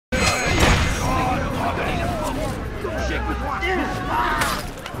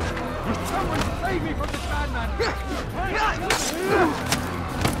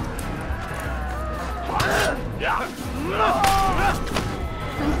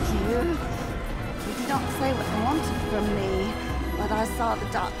not say what they wanted from me, but I saw the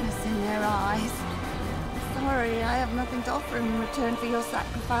darkness in their eyes. Sorry, I have nothing to offer in return for your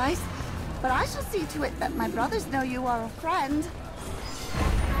sacrifice, but I shall see to it that my brothers know you are a friend.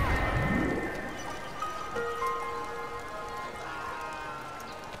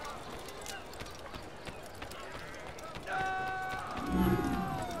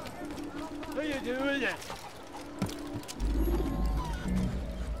 What are you doing?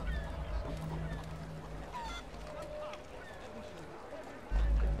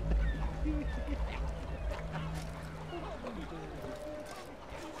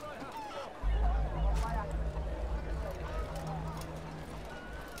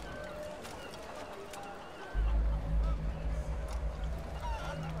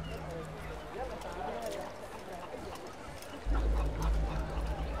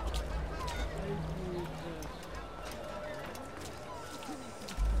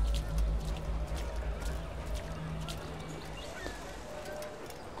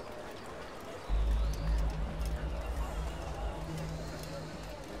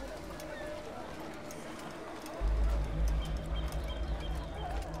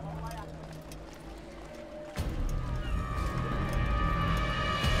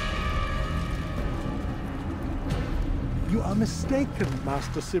 You are mistaken,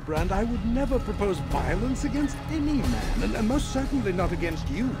 Master Sibrand. I would never propose violence against any man, and most certainly not against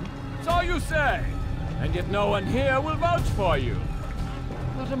you. So you say, and yet no one here will vouch for you.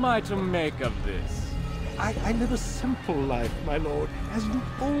 What am I to make of this? I live a simple life, my lord, as do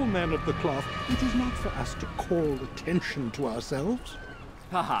all men of the cloth. It is not for us to call attention to ourselves.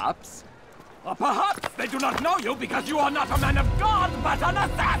 Perhaps. Or perhaps they do not know you because you are not a man of God, but an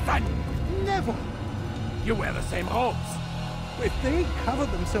assassin! Never! You wear the same robes. If they cover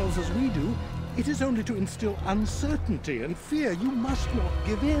themselves as we do, it is only to instill uncertainty and fear. You must not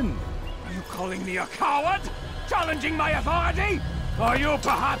give in. Are you calling me a coward? Challenging my authority? Are you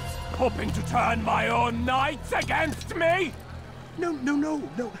perhaps hoping to turn my own knights against me? No.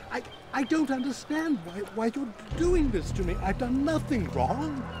 I don't understand why you're doing this to me. I've done nothing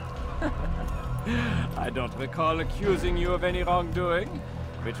wrong. I don't recall accusing you of any wrongdoing,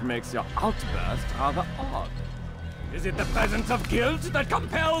 which makes your outburst rather odd. Is it the presence of guilt that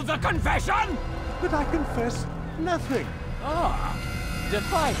compels a confession? But I confess nothing. Ah,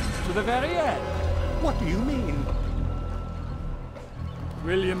 defiant to the very end. What do you mean?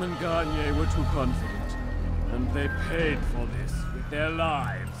 William and Garnier were too confident, and they paid for this with their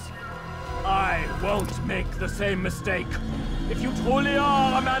lives. I won't make the same mistake. If you truly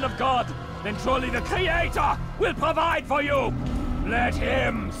are a man of God, then surely the Creator will provide for you. Let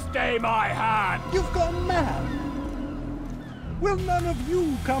him stay my hand. You've gone mad. Will none of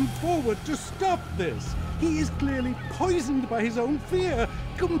you come forward to stop this? He is clearly poisoned by his own fear,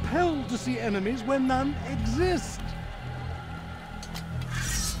 compelled to see enemies where none exist.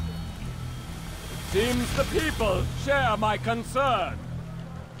 Seems the people share my concern.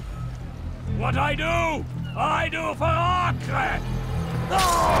 What I do for Acre!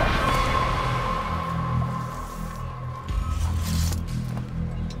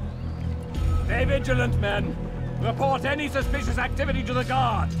 Stay vigilant, men. Report any suspicious activity to the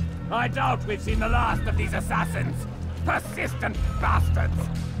guard. I doubt we've seen the last of these assassins. Persistent bastards.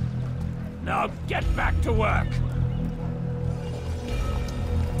 Now get back to work.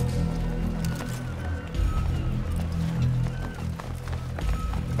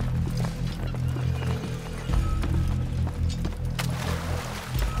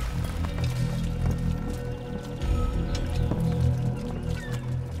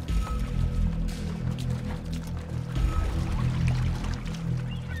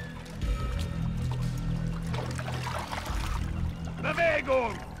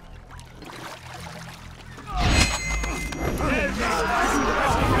 Bewegung!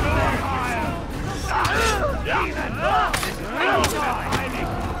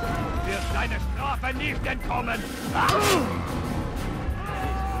 Wird deine Strafe nicht entkommen!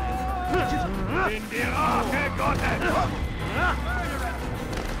 In die Rache Gottes!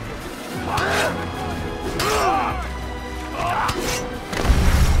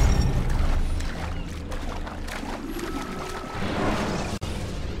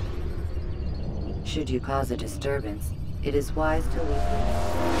 Should you cause a disturbance, it is wise to leave.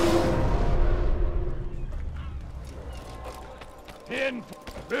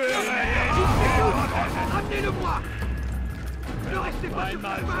 Amenez-le-moi! Ne restez pas sur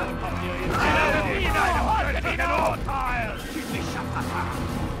Einmal ce schon chemin! habt ihr ihn Urteil! Tu n'échapperas pas!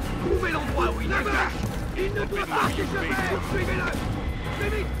 Trouvez l'endroit où il est cache! Il ne doit pas s'échapper! Poursuivez-le! Plus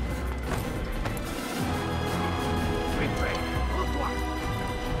vite! Vite fait! En toi!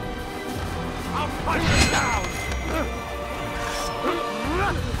 Auf Hunt him down!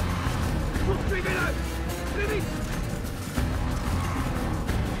 Poursuivez-le! Plus vite!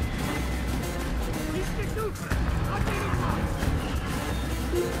 Il s'essouffle! Ratez-le pas!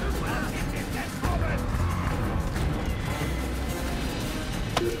 Le voilà!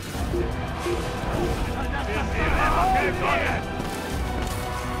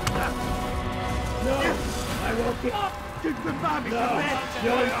 No! I won't be... Tu ne peux pas, mais ça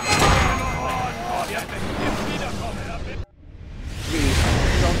Please,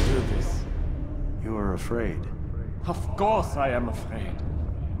 don't do this. You are afraid. Of course I am afraid.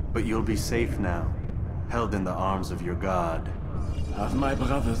 But you'll be safe now, held in the arms of your god. Have my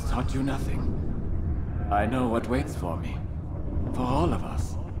brothers taught you nothing? I know what waits for me. For all of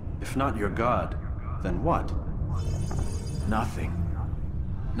us. If not your god, then what? Nothing.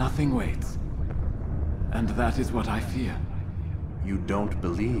 Nothing waits. And that is what I fear. You don't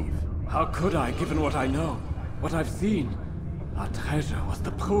believe. How could I, given what I know? What I've seen? Our treasure was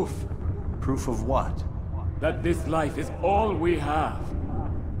the proof. Proof of what? That this life is all we have.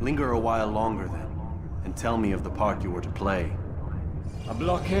 Linger a while longer then, and tell me of the part you were to play. A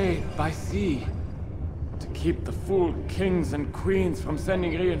blockade by sea. To keep the fool kings and queens from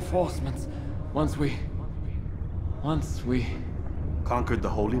sending reinforcements. Once we... Conquered the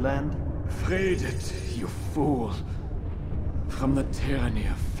Holy Land? freed it, you fool. From the tyranny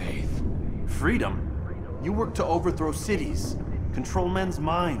of faith. Freedom? You worked to overthrow cities, control men's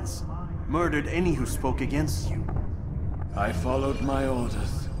minds, murdered any who spoke against you. I followed my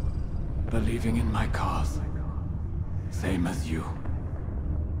orders, believing in my cause. Same as you.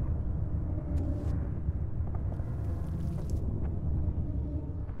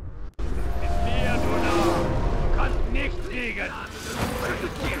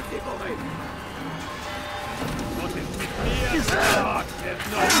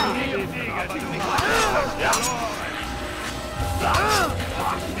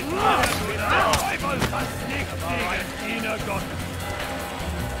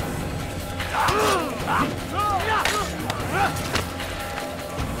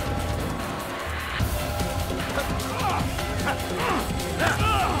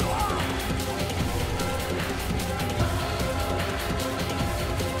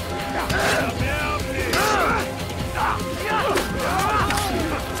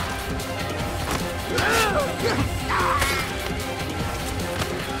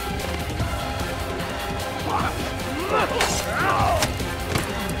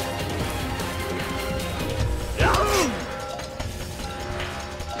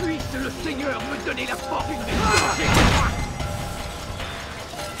 Puisse le Seigneur me donner la force d'une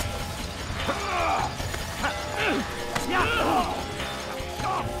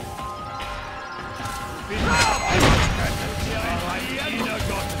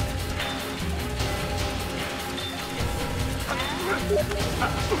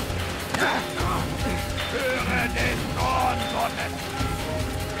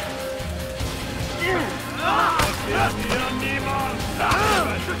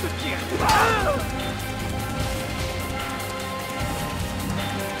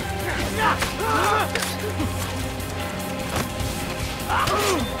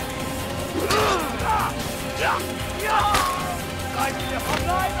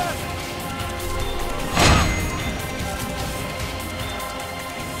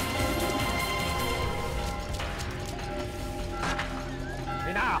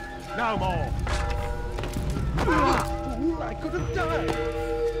Enough! No more! I could have died!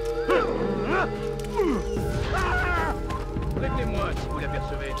 Prévenez-moi si vous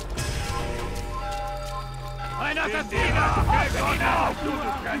l'apercevez.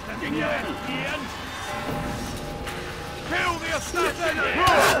 Kill the assassin!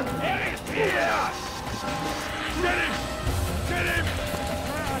 Get him! Get him!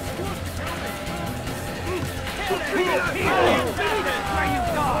 Where you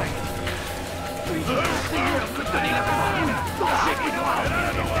die! Puisse le Seigneur me donner la force d'une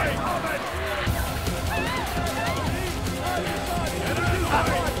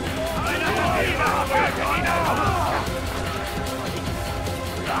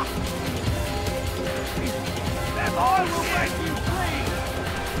I will make you free!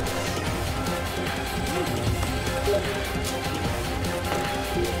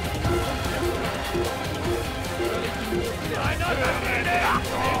 I know you're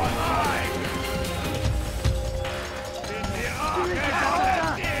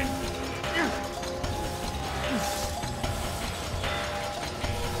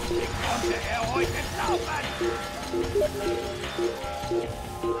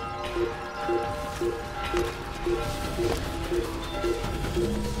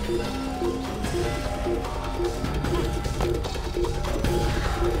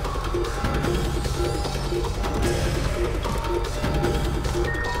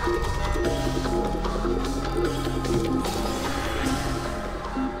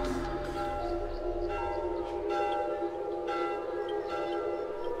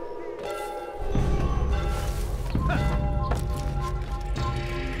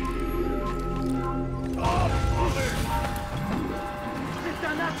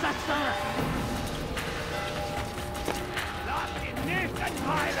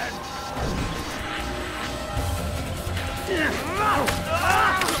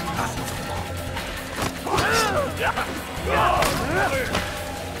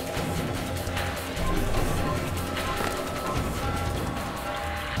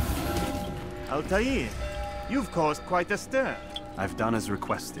Altair, you've caused quite a stir. I've done as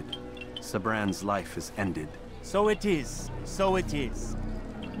requested. Sabran's life is ended. So it is. So it is.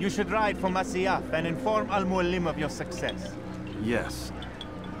 You should ride for Masyaf and inform Al-Mualim of your success. Yes.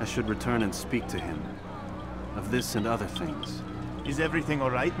 I should return and speak to him. Of this and other things. Is everything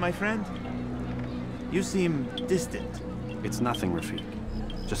all right, my friend? You seem distant. It's nothing, Rafik.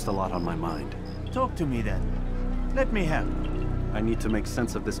 Just a lot on my mind. Talk to me then. Let me help. I need to make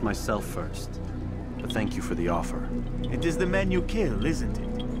sense of this myself first. But thank you for the offer. It is the men you kill, isn't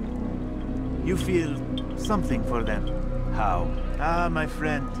it? You feel something for them. How? Ah, my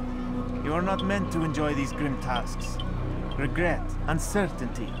friend. You are not meant to enjoy these grim tasks. Regret,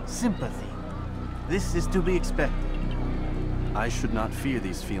 uncertainty, sympathy. This is to be expected. I should not fear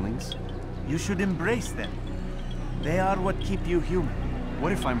these feelings. You should embrace them. They are what keep you human.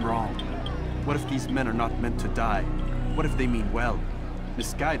 What if I'm wrong? What if these men are not meant to die? What if they mean well?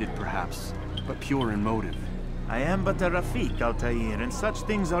 Misguided, perhaps, but pure in motive. I am but a Rafik, Altair, and such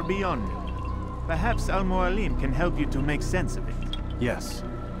things are beyond me. Perhaps Al-Mualim can help you to make sense of it. Yes,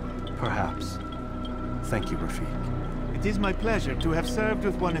 perhaps. Thank you, Rafik. It is my pleasure to have served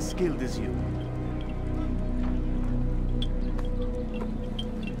with one as skilled as you.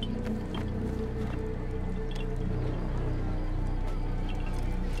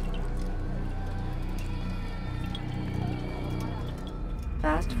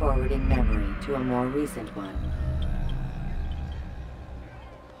 Fast-forwarding memory to a more recent one.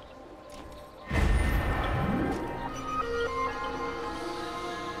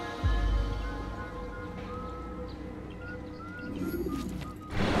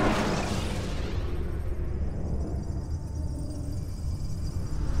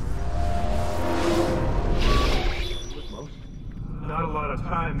 Not a lot of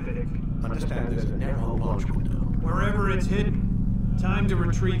time, Vic. Understand there's a narrow launch window. Wherever it's hidden, time to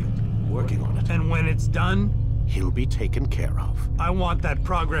retrieve it. Working on it. And when it's done, He'll be taken care of. I want that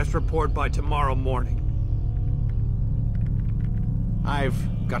progress report by tomorrow morning.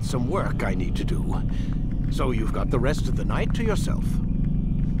 I've got some work I need to do. So you've got the rest of the night to yourself.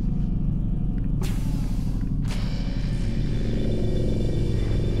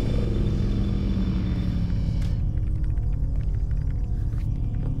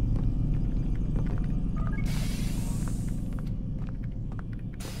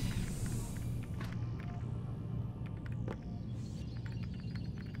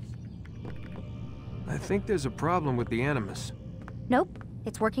 I think there's a problem with the Animus. Nope,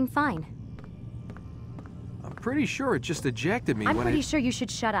 it's working fine. I'm pretty sure it just ejected me when I'm pretty sure you should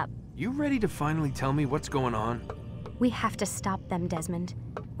shut up. You ready to finally tell me what's going on? We have to stop them, Desmond.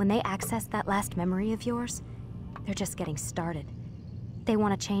 When they access that last memory of yours, they're just getting started. They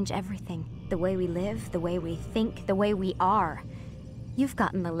want to change everything. The way we live, the way we think, the way we are. You've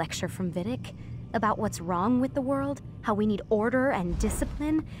gotten the lecture from Vidic about what's wrong with the world, how we need order and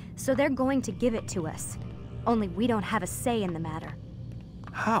discipline, so they're going to give it to us. Only we don't have a say in the matter.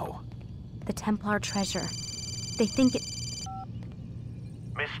 How? The Templar treasure. They think it...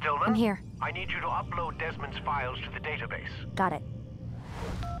 Miss Stillman? I'm here. I need you to upload Desmond's files to the database. Got it.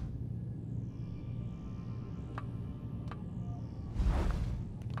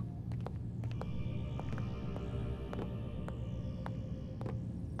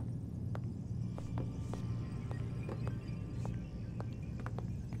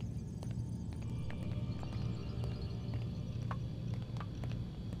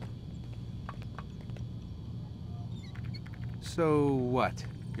 So what?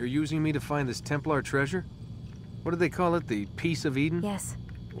 You're using me to find this Templar treasure? What do they call it? The Piece of Eden? Yes.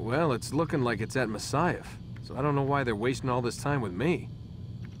 Well, it's looking like it's at Masyaf, so I don't know why they're wasting all this time with me.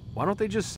 Why don't they just